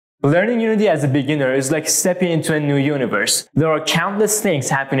Learning Unity as a beginner is like stepping into a new universe. There are countless things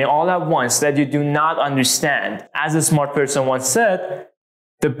happening all at once that you do not understand. As a smart person once said,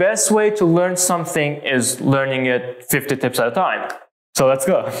 the best way to learn something is learning it 50 tips at a time. So let's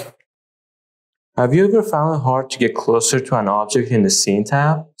go. Have you ever found it hard to get closer to an object in the Scene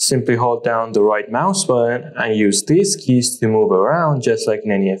tab? Simply hold down the right mouse button and use these keys to move around just like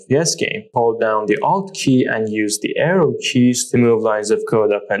in any FPS game. Hold down the Alt key and use the arrow keys to move lines of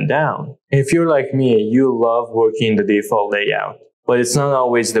code up and down. If you're like me, you love working in the default layout. But it's not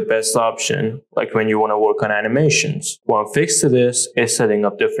always the best option, like when you want to work on animations. One fix to this is setting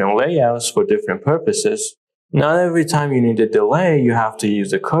up different layouts for different purposes. Not every time you need a delay, you have to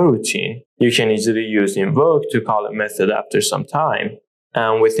use a coroutine. You can easily use invoke to call a method after some time.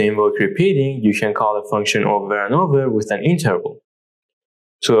 And with the invoke repeating, you can call a function over and over with an interval.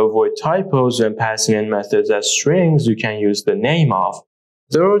 To avoid typos when passing in methods as strings, you can use the name of.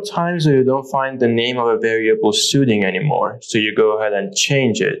 There are times where you don't find the name of a variable suiting anymore, so you go ahead and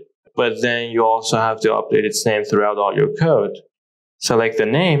change it. But then you also have to update its name throughout all your code. Select the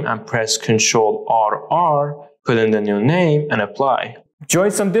name and press Ctrl+RR, put in the new name and apply.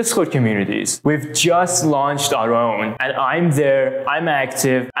 Join some Discord communities. We've just launched our own, and I'm there, I'm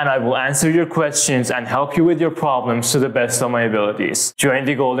active, and I will answer your questions and help you with your problems to the best of my abilities. Join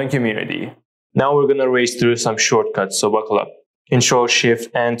the golden community. Now we're gonna race through some shortcuts, so buckle up.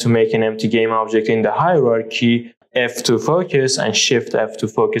 Ctrl+Shift+N to make an empty game object in the hierarchy, F to focus, and Shift+F to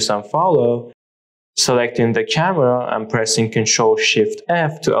focus and follow. Selecting the camera and pressing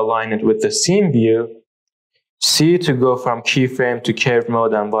Ctrl+Shift+F to align it with the scene view. C to go from keyframe to curve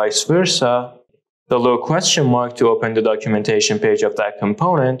mode and vice versa. The little question mark to open the documentation page of that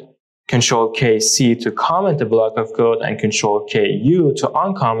component. Ctrl+K+C to comment a block of code and Ctrl+K+U to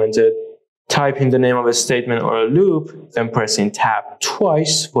uncomment it. Type in the name of a statement or a loop, then pressing Tab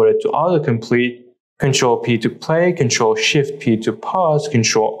twice for it to autocomplete. Ctrl+P to play, Ctrl+Shift+P to pause,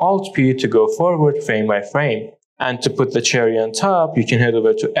 Ctrl+Alt+P to go forward frame by frame. And to put the cherry on top, you can head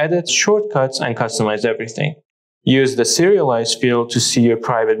over to Edit, Shortcuts, and customize everything. Use the Serialize field to see your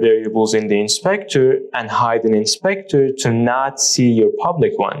private variables in the inspector and hide an inspector to not see your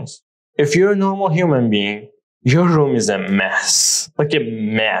public ones. If you're a normal human being, your room is a mess. Like a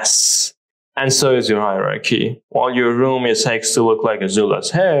mess. And so is your hierarchy. While your room is hex to look like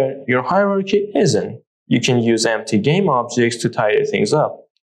Azula's hair, your hierarchy isn't. You can use empty game objects to tidy things up.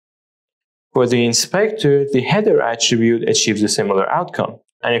 For the inspector, the header attribute achieves a similar outcome.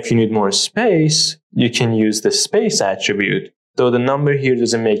 And if you need more space, you can use the space attribute, though the number here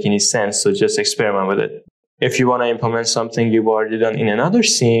doesn't make any sense, so just experiment with it. If you want to implement something you've already done in another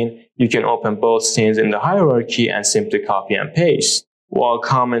scene, you can open both scenes in the hierarchy and simply copy and paste. While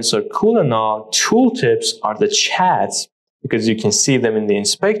comments are cool and all, tooltips are the chats because you can see them in the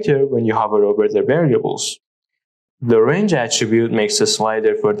inspector when you hover over their variables. The range attribute makes a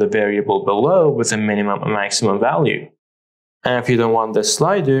slider for the variable below with a minimum and maximum value. And if you don't want the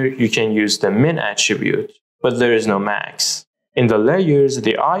slider, you can use the min attribute, but there is no max. In the layers,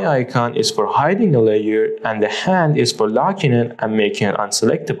 the eye icon is for hiding a layer and the hand is for locking it and making it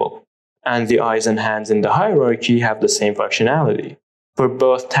unselectable. And the eyes and hands in the hierarchy have the same functionality. For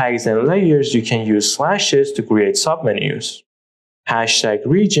both tags and layers, you can use slashes to create submenus.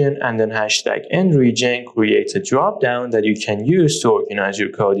 #region and then #endRegion creates a dropdown that you can use to organize your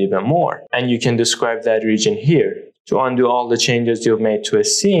code even more. And you can describe that region here. To undo all the changes you've made to a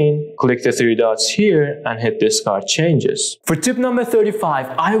scene, click the three dots here and hit discard changes. For tip number 35,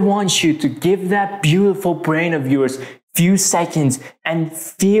 I want you to give that beautiful brain of yours few seconds and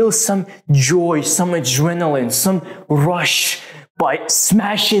feel some joy, some adrenaline, some rush by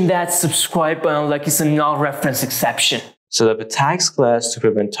smashing that subscribe button like it's a null reference exception. Set up a tags class to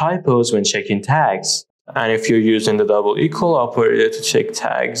prevent typos when checking tags. And if you're using the double equal operator to check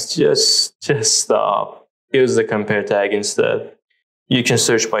tags, just stop. Use the compare tag instead. You can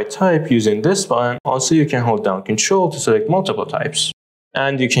search by type using this button. Also, you can hold down Control to select multiple types.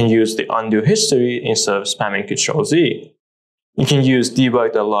 And you can use the undo history instead of spamming Ctrl+Z. You can use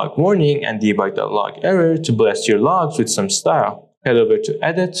debug.log warning and debug.log error to bless your logs with some style. Head over to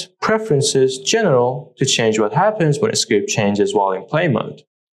Edit, Preferences, General to change what happens when a script changes while in play mode.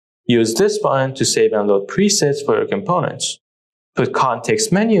 Use this button to save and load presets for your components. Put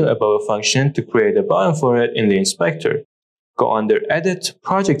Context Menu above a function to create a button for it in the inspector. Go under Edit,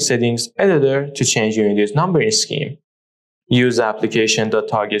 Project Settings, Editor to change Unity's numbering scheme. Use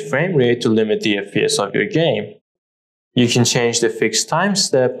application.targetFramerate to limit the FPS of your game. You can change the fixed time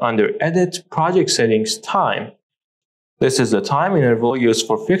step under Edit, Project Settings, Time. This is the time interval used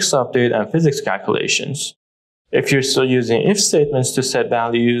for fixed update and physics calculations. If you're still using if statements to set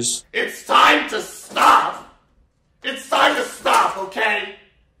values, it's time to stop! It's time to stop, okay?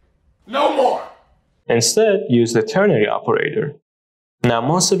 No more! instead use the ternary operator. Now,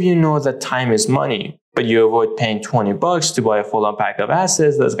 most of you know that time is money, but you avoid paying $20 to buy a full-on pack of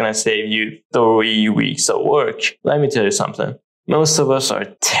assets that's going to save you 3 weeks of work. Let me tell you something. Most of us are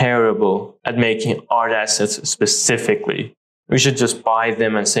terrible at making art assets specifically. We should just buy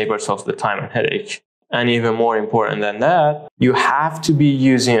them and save ourselves the time and headache. And even more important than that, you have to be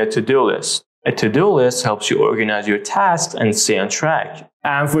using a to-do list. A to-do list helps you organize your tasks and stay on track.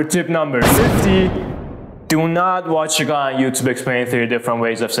 And for tip number 50, do not watch a guy on YouTube explaining 3 different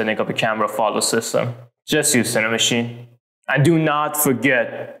ways of setting up a camera follow system. Just use Cinemachine. And do not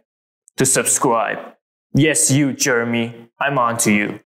forget to subscribe. Yes, you, Jeremy. I'm on to you.